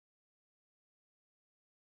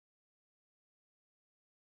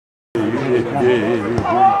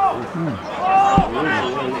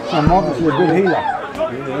I'm obviously a good healer.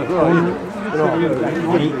 You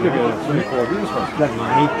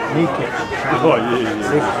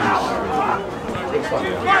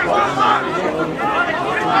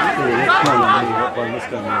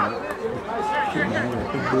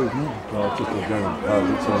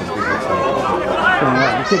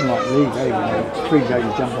couldn't like leave, eh? 3 days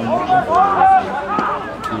you jump on that.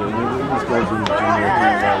 This goes in the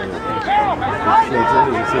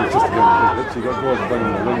it's just to go you got guys playing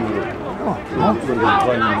in the ring with it. Oh, you've got to be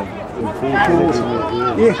playing in forwards.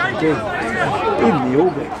 Yeah, you do. Even the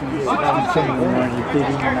All Blacks, something around your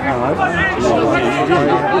digging and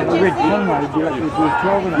the Red Conway, you'd be like to do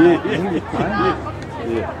 12 and a half.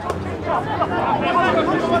 Yeah.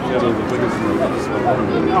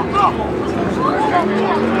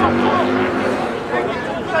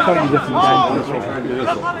 Totally different game.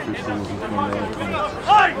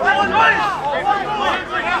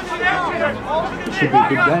 It should be a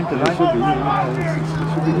good game tonight.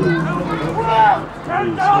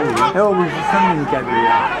 How old was the son when you gave it?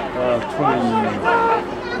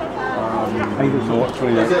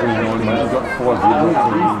 28, 29, mate. I've got 5 years.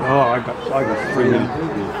 Oh, I got 3 minutes.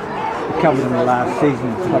 I covered in the last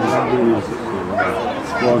season.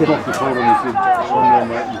 Well, I got the call and he said, oh no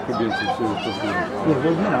mate, you could be in some serious trouble. Yeah,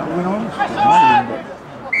 well, you know, when I was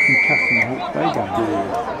some customer Hawke's Bay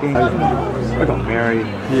game. I got married.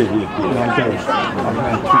 Yeah. I'm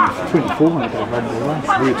around 24 when I got rugby away.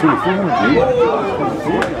 Were you 24 when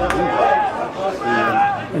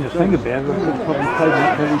and the thing about it, I probably played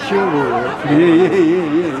that very short.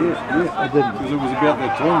 Yeah. I didn't. Because it was about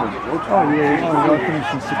that time, was it? Oh yeah, I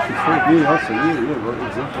finished in 63. Yeah, I see, right,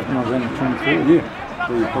 exactly. And I was only 24. Yeah.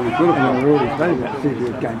 So you probably could have. And I already played about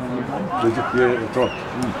 30 games. Yeah, that's right.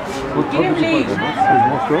 What time did you play then?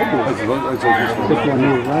 It was my job. That's why I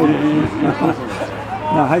knew it later.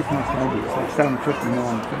 No, Hastings Rugby. It's like 7:59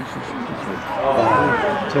 and finishing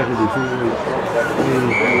 63. Saturday 4 weeks.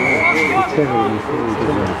 Saturday 4 weeks.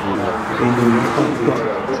 And then I've got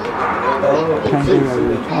can't do over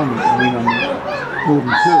retirement and then I'm more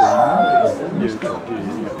than 2.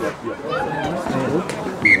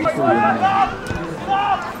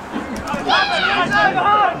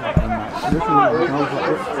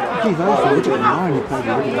 Geez, I also look at mine, you played a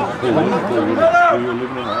little bit.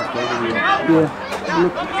 Look,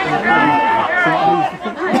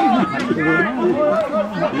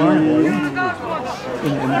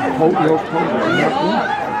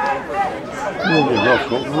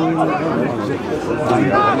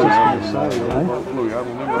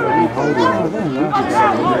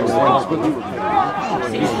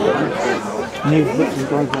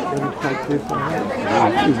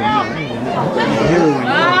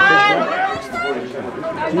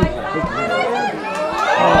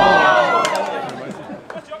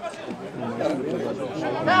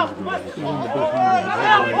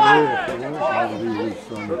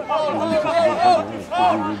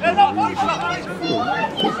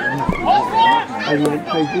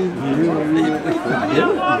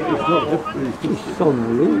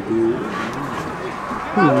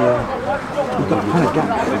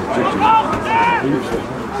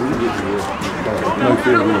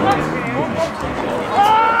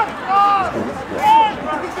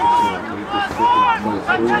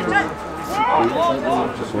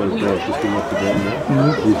 Just one guy just came off the ground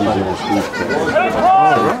now. He's in the school class.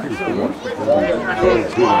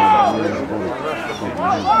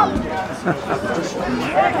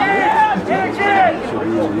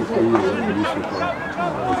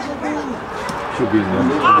 Should be in there.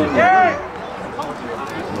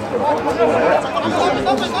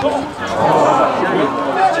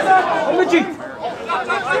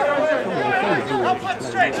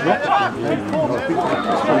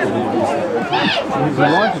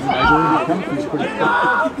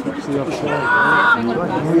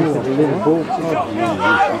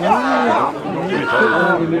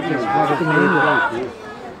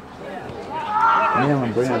 Neil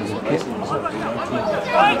and Brown was kittens.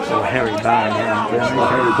 Or Harry Barr and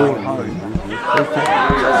Harry brought home. They take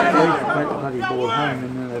the bloody ball home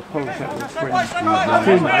and then they polish up with friends.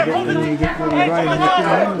 And then you get really rain and you come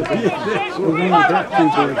home with it. Well, then you've got 2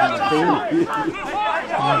 birds in the field.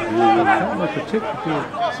 Like a tip,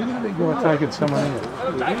 see that big guy taking someone else.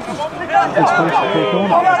 It's supposed to pick on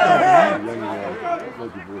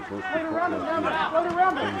it.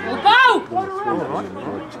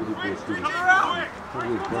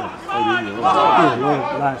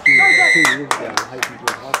 Last year, 2 years ago, Hastings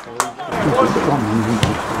Rugby and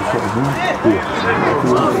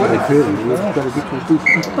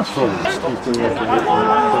Sports.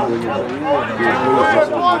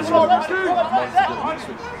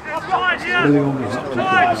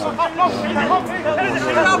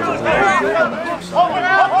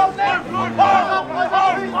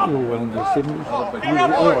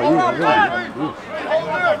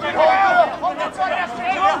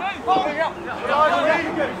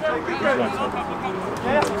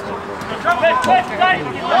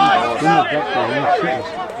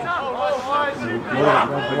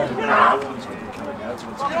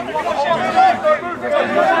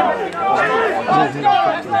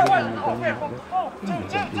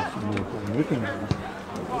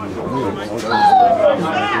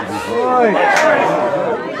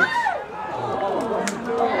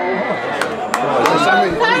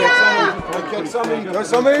 Go,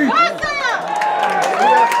 Sammy!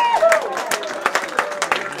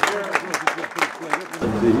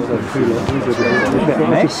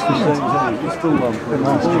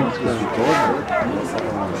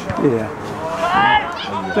 Yeah.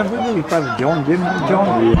 Don't we really play with John, didn't we, John?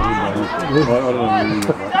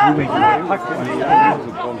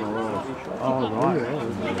 Oh, right.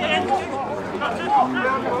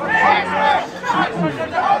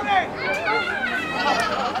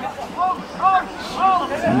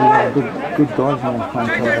 Yeah, good guys now playing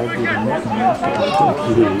quite well with them.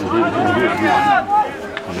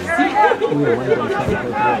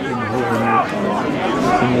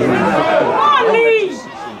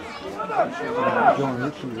 John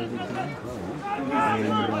Ritchie was his name. And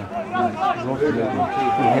Ross he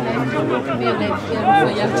had an injury.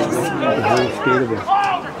 Scared of it.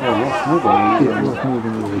 Oh, Ross Morgan? Yeah, Ross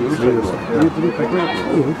Morgan was really good. Did he play great?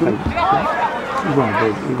 Yeah, he played. He won a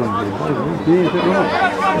big yeah, is that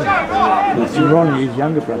right? Ron, his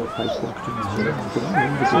younger brother, played for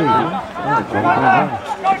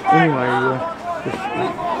anyway,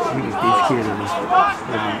 he was scared of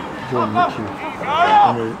John Ritchie.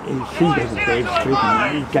 And he seemed to have a bad streak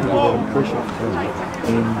and he gave it a lot of pressure.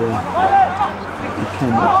 And he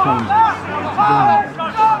came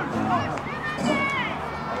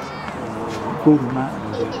Gordon Martin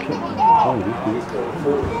was our captain. Oh,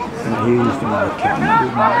 he used to be the captain.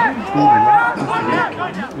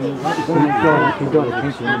 He died of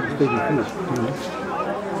cancer when he was 31st.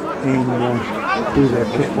 And he was our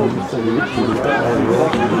captain. So he literally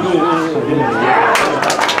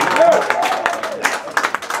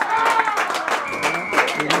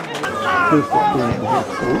first up doing it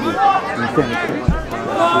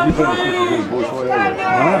was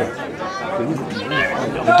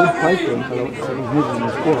I did play for him, but he was in the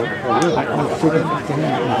squad. I was second to him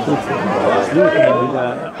in the first game. And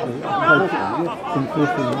I played in the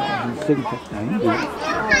first and second test game.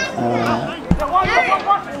 And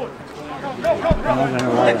I don't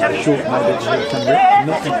know why it was short, maybe it was some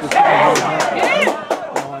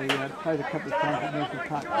I played a couple of times at Elwood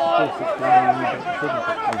Park, the first 6 game and then the second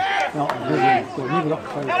test game. No, I was really good. Never got to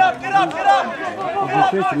play with that. I was the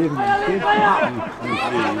first 11 instead.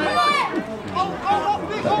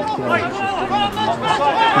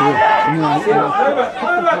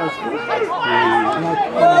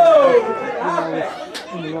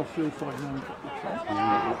 In the last 3 or 5 months,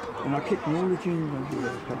 and I kept the origin and I did a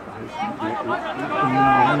couple of Hastings. And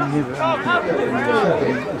I never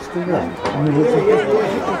still there.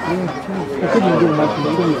 I couldn't do much in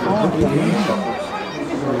 25.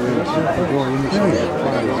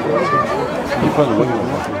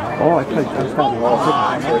 Oh, I played the first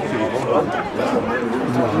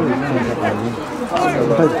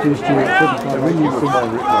year at 75. When you think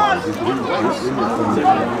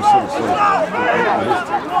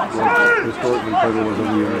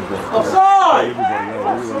offside!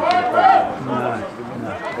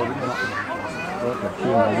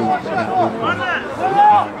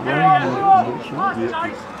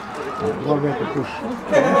 Right at the bush.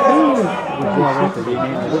 Right at the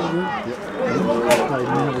end of it. Played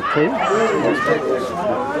number 2.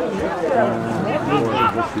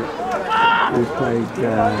 We played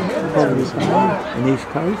probably in East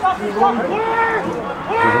Coast.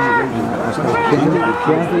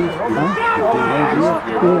 County.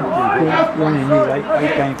 We only knew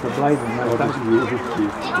 8 games for Blazing those days.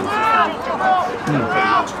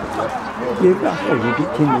 Yeah, but I suppose you get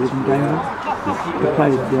 10 or 11 games. We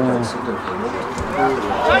played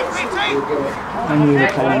only we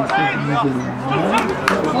played in New Zealand.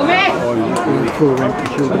 Full rank for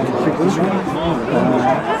sure,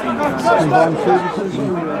 combined services.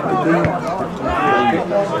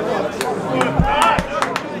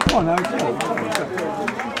 Oh no, it's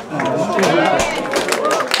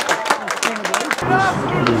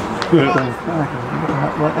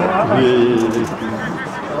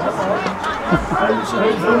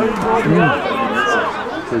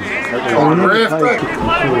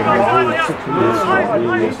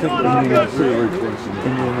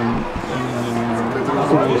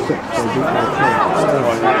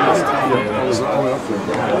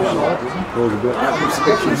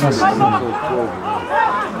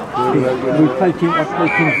we play King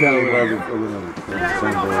Valley.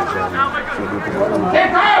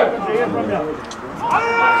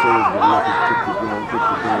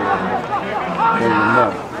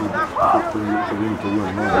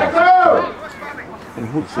 And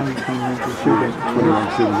hook something to shoot it.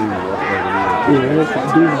 21-17. Yeah, that's not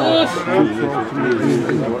doing that.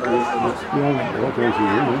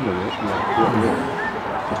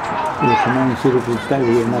 Yeah, Simone said if we'd stay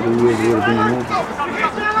here another year, we would have been more.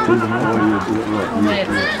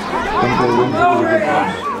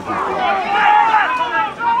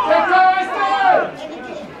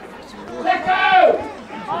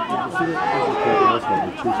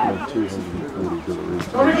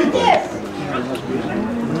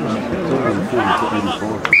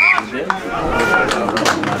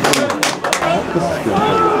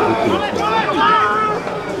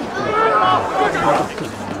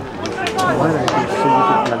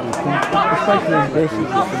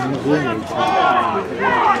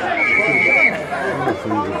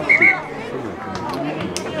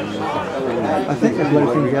 I think they've let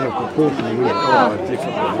things out of proportion.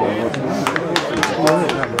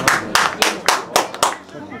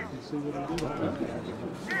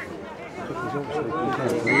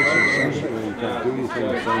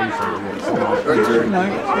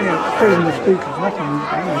 Freedom of speech is nothing.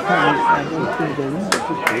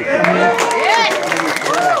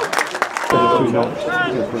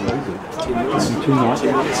 Two nights.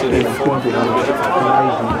 They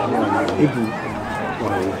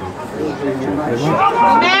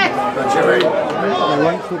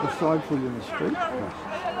won't put the side for you in the street.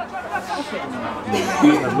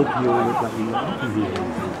 They look at you all the bloody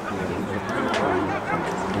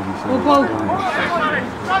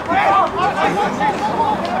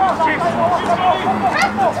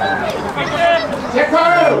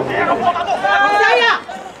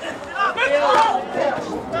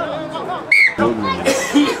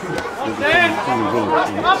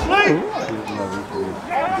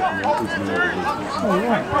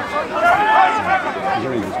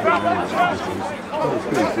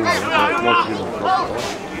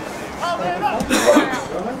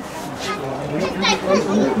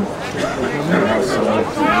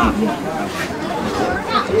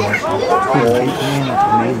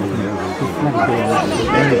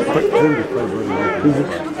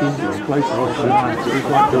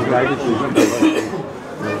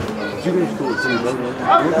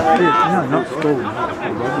No, not school.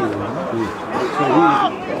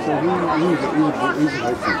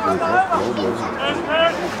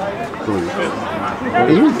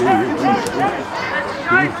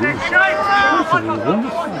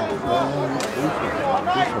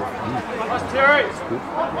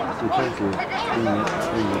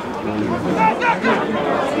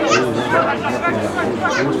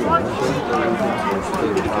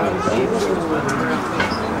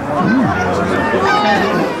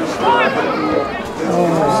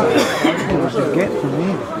 What to get from me?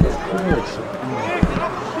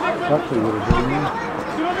 Exactly what it is.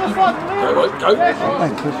 Go.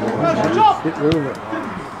 Thanks, this one. Get rid of it.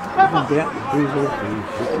 Even down the freezer.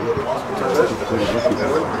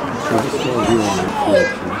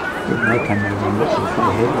 No camera on this one for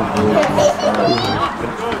the head.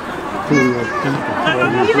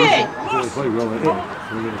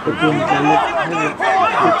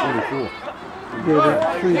 Yeah, that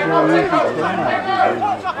 3 ball is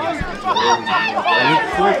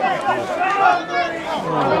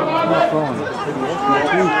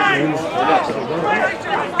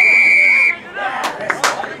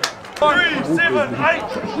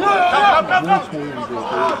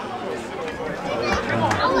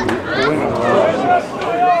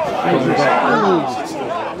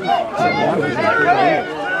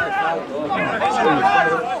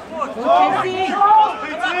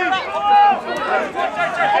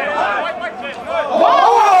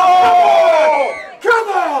Come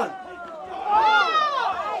on!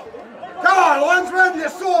 Come on, linesman, you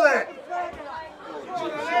saw that!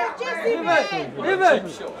 Move it!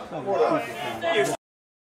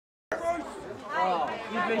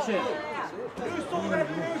 Be patient.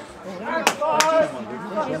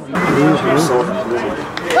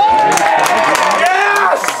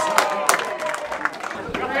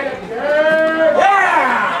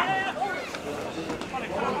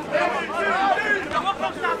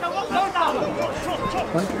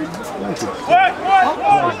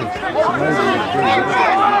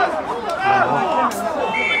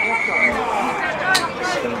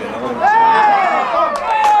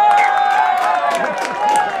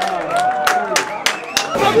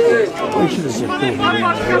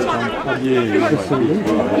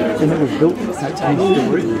 And it was built for that time when it was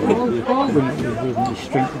really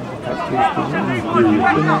strengthened the factories.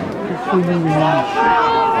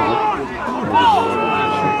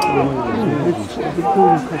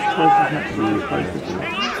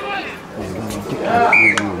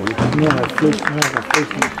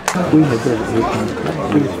 We had that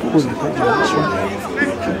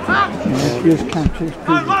you just can't chase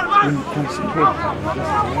people when it comes to kids.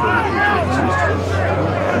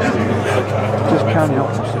 Just can't help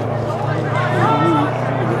themselves.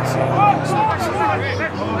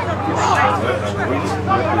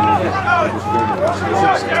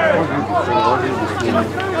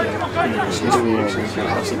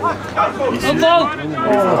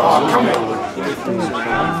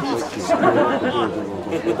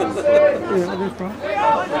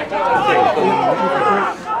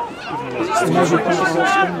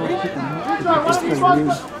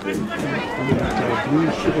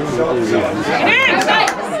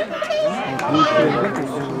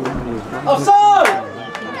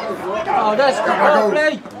 Oh, that's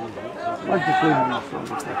lovely!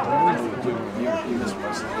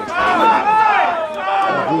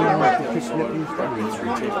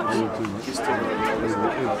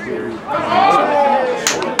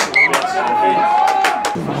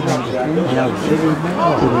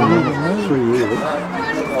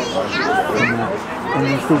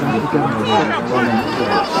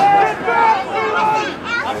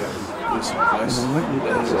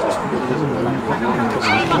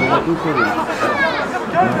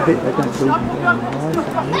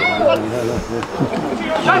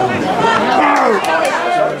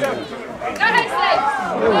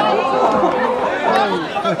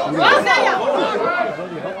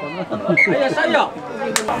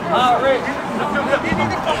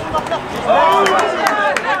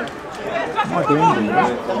 My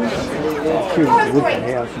granddad, she lived in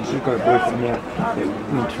the house and she got a boyfriend out that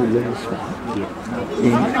went through Livingston.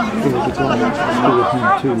 And there was a guy who went to school with him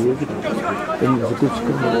 2 years ago. And he was a good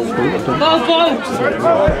scholar at school.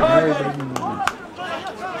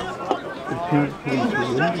 His parents put him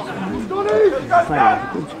through Livingston. His father was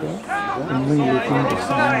a good scholar. And when he was in the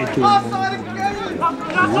same, he was doing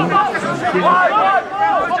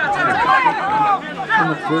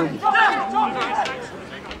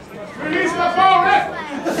Release the ball!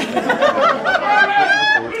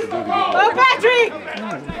 Oh, Patrick!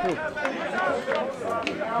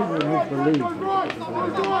 People would believe.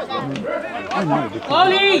 I know because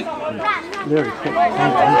Ollie! Larry Cook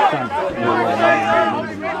came to his son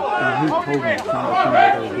and he told me some of the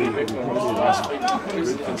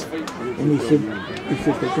things they do. And he said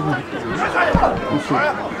they're going to have to do. He said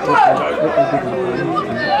what they did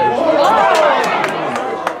in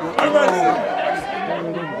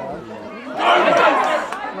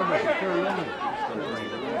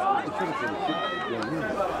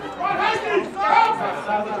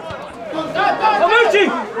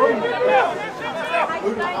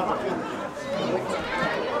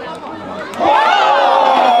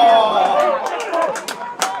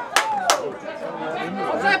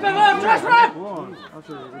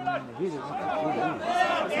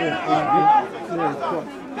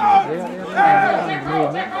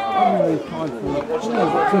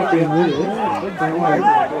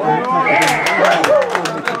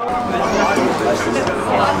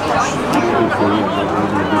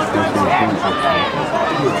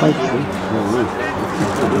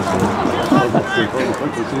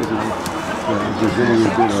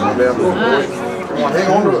Come on, hang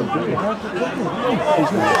on to it.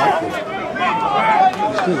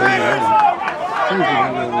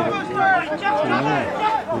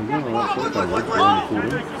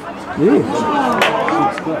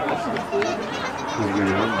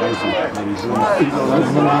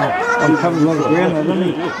 I'm coming on the ground, I don't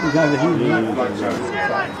think he's over here.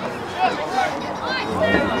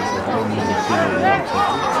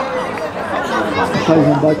 Plays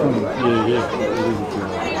on both of them. Yeah,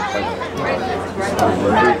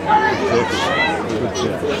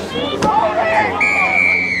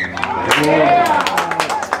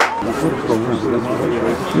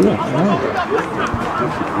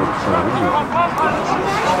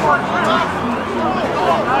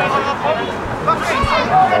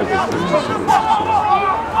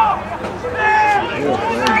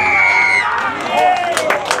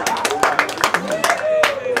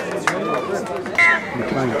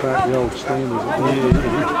 Back the old standards.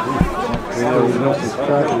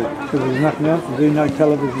 Because there's nothing else to do, no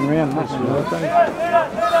television around, nothing like that.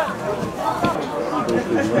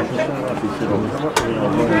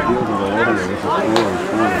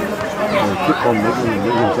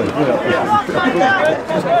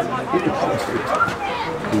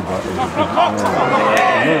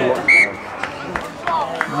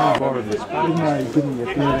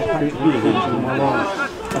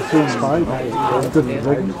 I saw him play, he was good at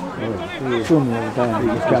rugby. I saw him the other day and he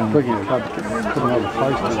was going big in the club, putting over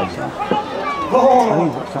post or something. I think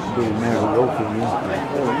he's got something to do with Mary Walker and I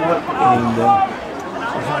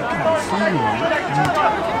was like, I can't see him, mate.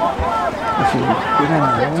 I said, you don't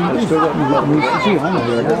know how he is. He said, gee, I know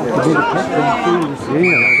where I go. He did a pack on the field this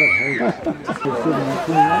year. I said, 28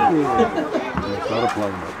 years. Started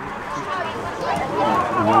playing it.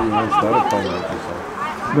 You started playing it.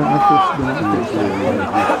 You're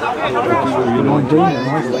 19 and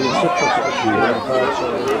I was like,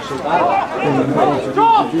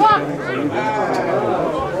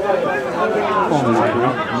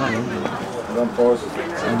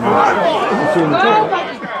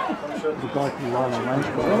 the guy from Lionel Range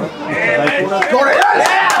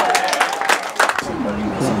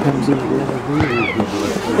comes in the other day.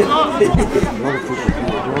 A lot of people do that.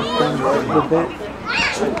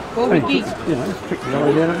 You know, pick the eye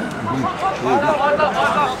out of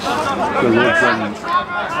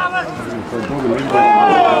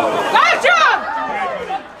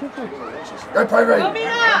Go, Pavey!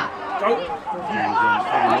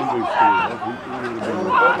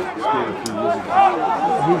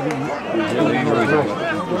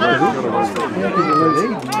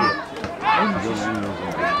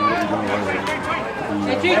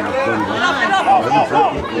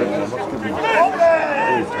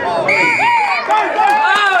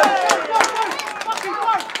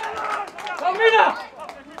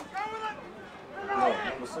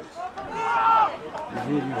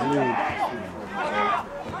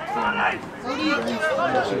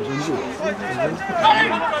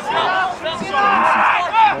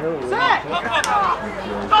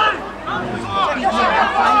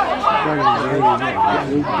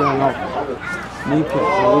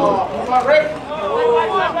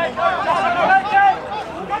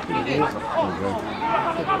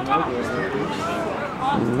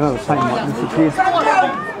 No, same like this appears.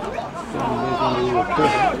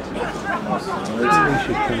 We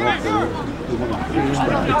should come off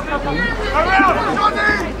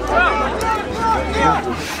there.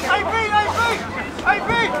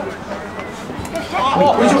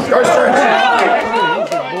 Go straight!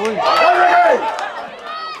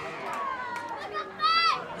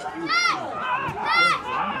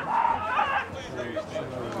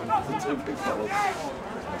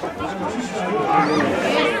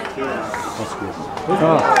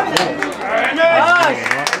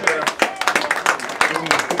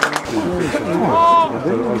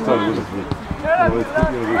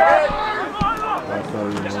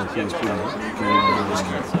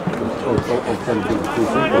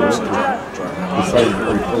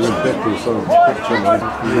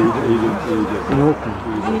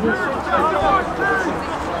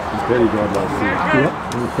 Petty died last year. Yep,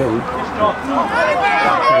 Petty.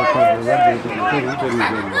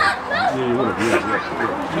 Yeah, you would have,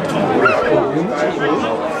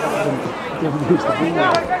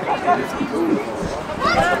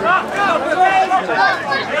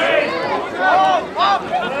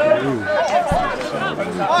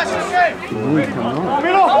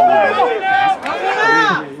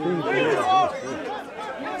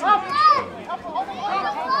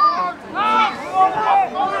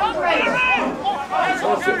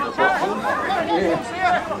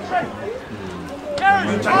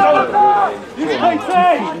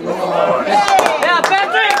 Yeah,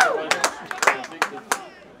 Patrick!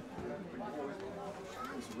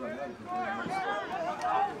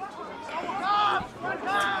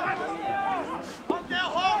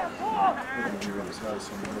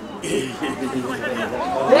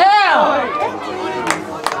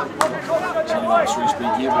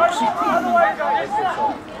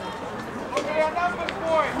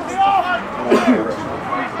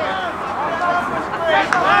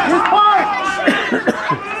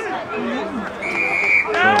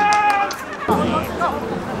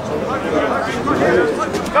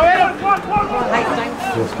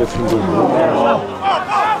 let's get some good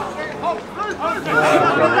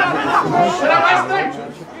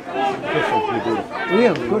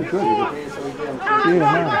Yeah, good.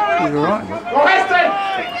 You're right. Go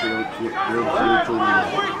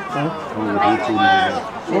Hastings!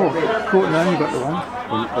 Oh, Courtney only got the one.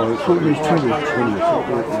 Courtney's 20.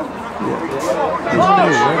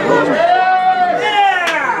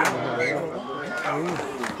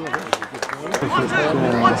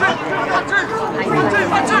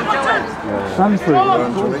 Sunfruit.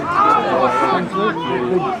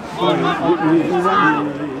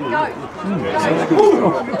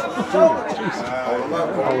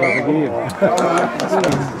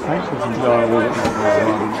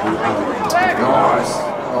 Nice.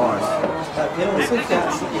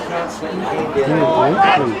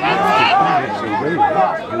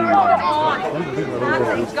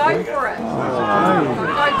 Go for it.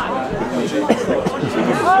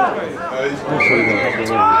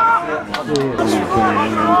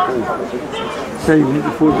 So you went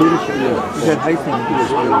before leadership? Yeah. You had Hastings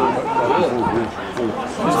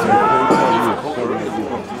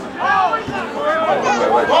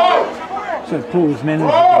So Paul's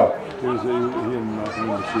manager.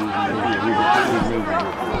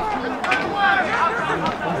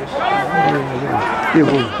 Yeah,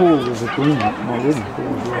 well, Paul was a groom at my wedding.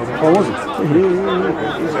 Oh, was it?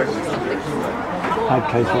 Hard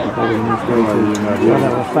case with the body in his way. They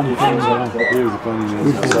were funny things. He was a funny man.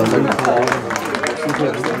 We had a party at we're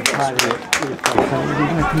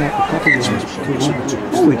going to come out the coffee room.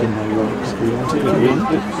 We didn't know what the coffee room was.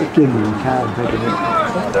 Give him the card and take it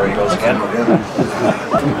out. There he goes again.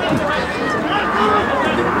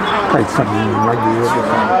 Played something in rugby or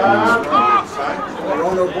something.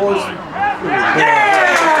 Old Boys.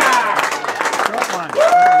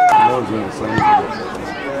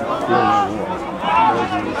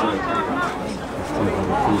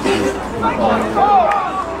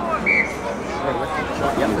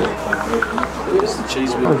 It's the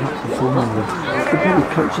cheese wheel. The bloody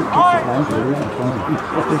coach that gets it down to it isn't fine.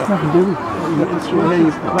 There's nothing to do with it. It's where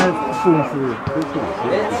you play it falling through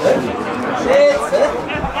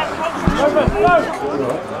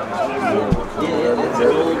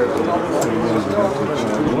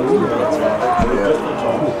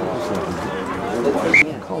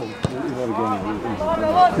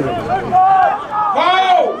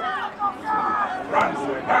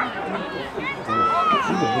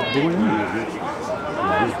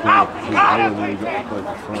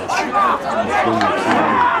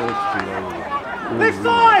This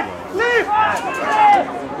side! Live!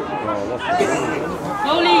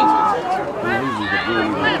 Slowly!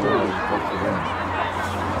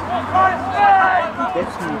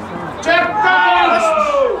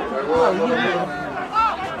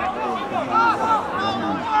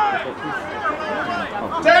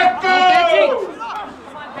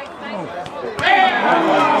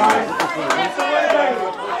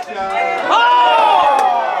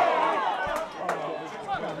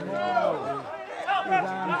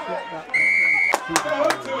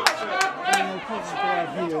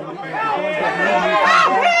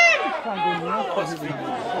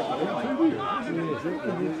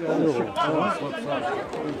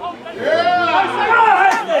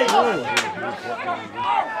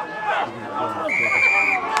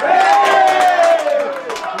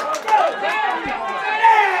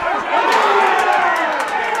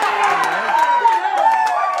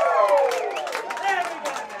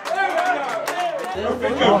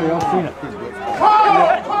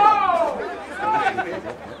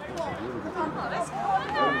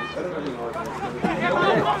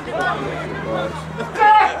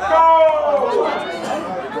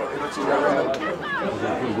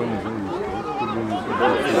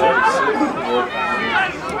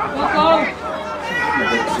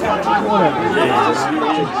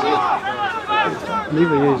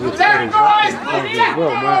 Check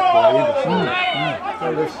well marked by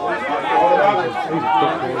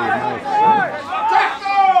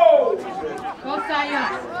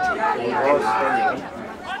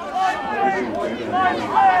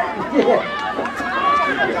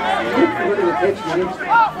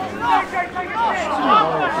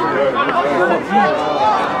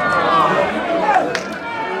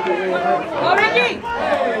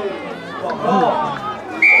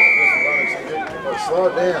slow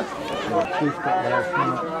it down.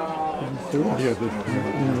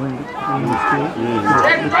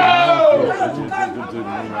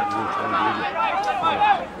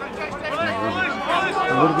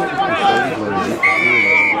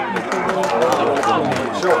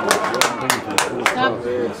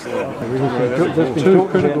 Too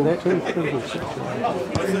critical.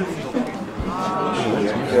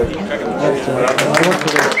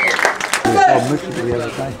 I missed it the other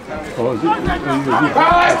day. Oh, is it?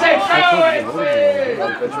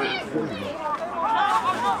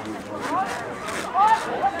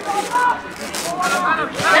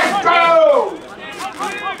 Let's go!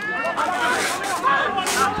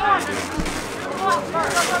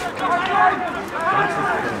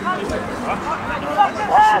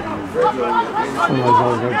 Some of those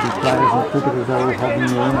old rugby players and cricketers are all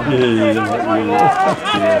hobbling around. Yeah.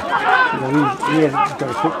 He hasn't got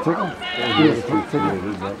a quick tickle. He has a quick tickle.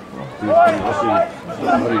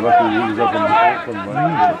 Lucky he was up in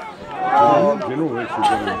general actually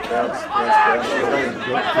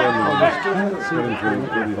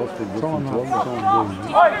got the hospital.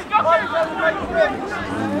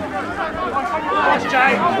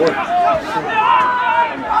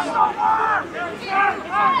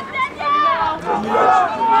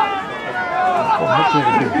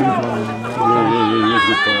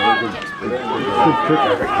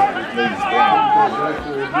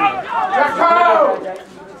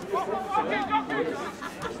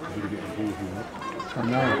 I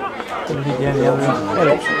know. What do you think down the other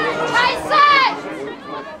end?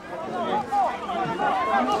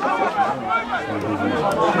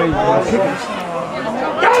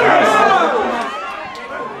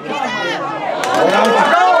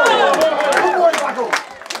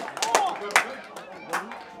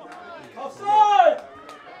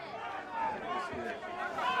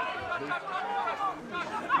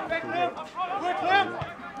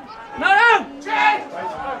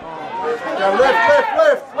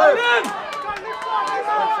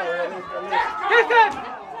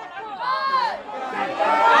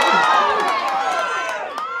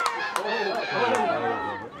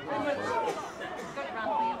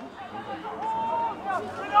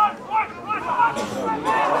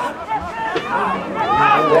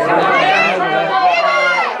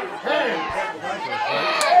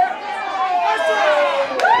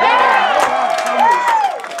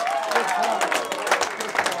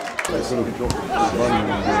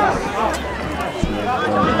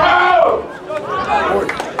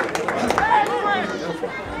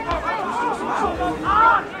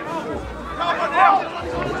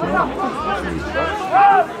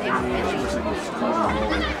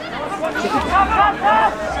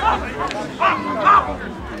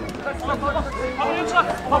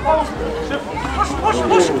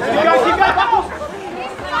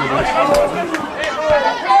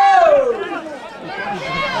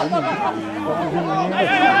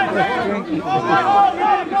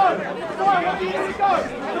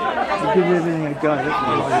 Give everything a go.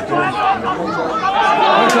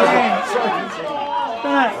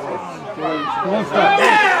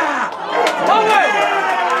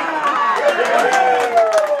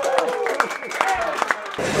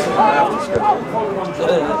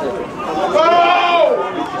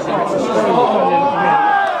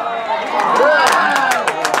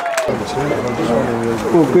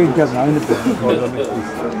 Well, Greg doesn't own the business. He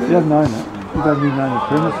doesn't own it. He doesn't even own the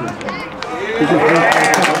premises.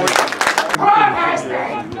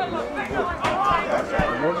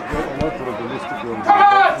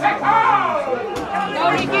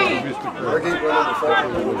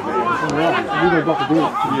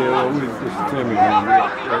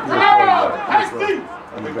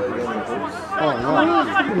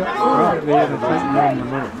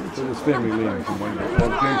 So there's family land from one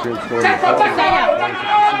grandparents story.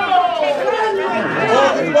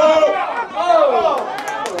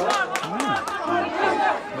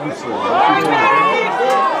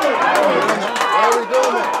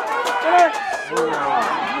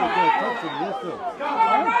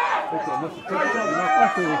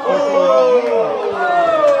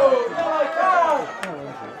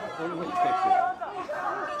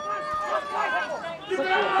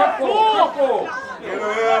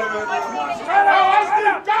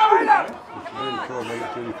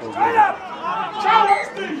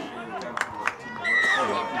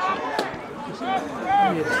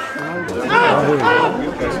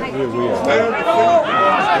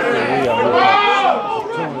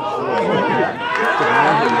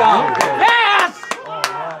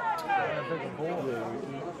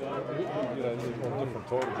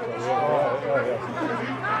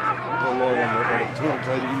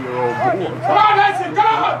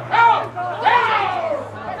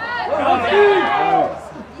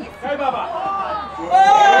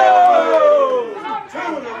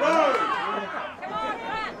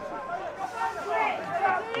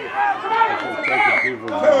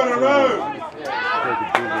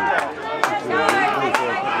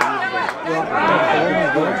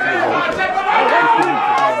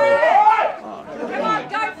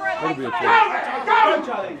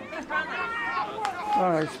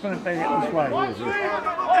 Alright, spin it back out this way. Don't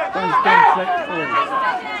stand flat forward.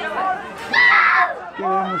 Get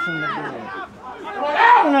Emerson the ball.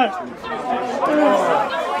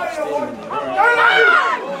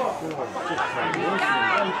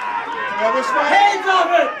 Hands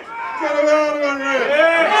off it! Get him out of it,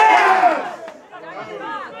 Red!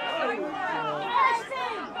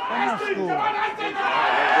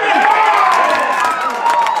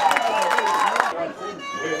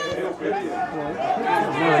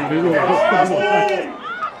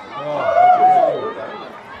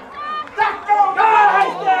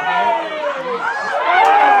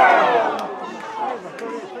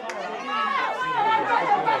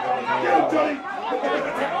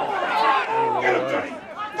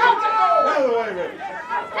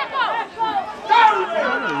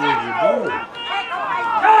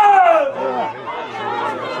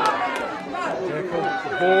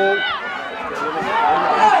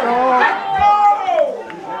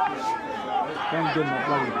 Don't give him a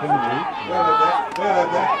bloody penalty.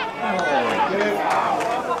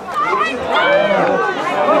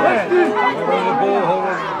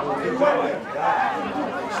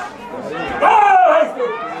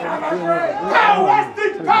 Go Westy,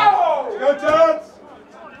 go! Go Jones!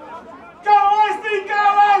 Go Westy, go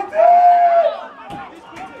Westy!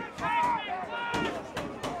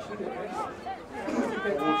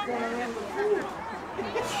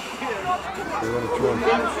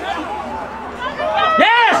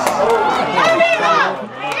 Yes!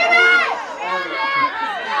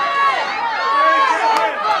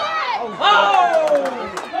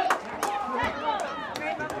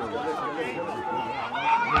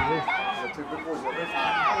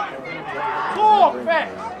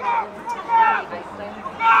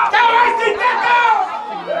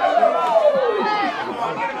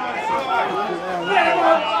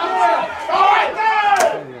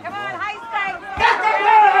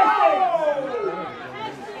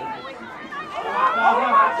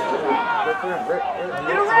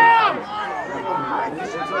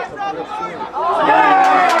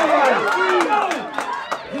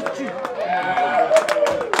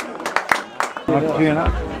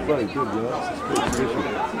 Very good, yeah. That's a good position.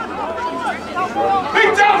 Big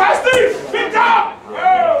jump, Hastings! Big jump!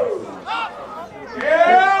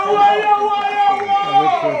 Yeah, whoa, whoa, whoa,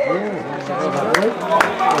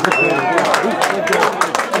 whoa!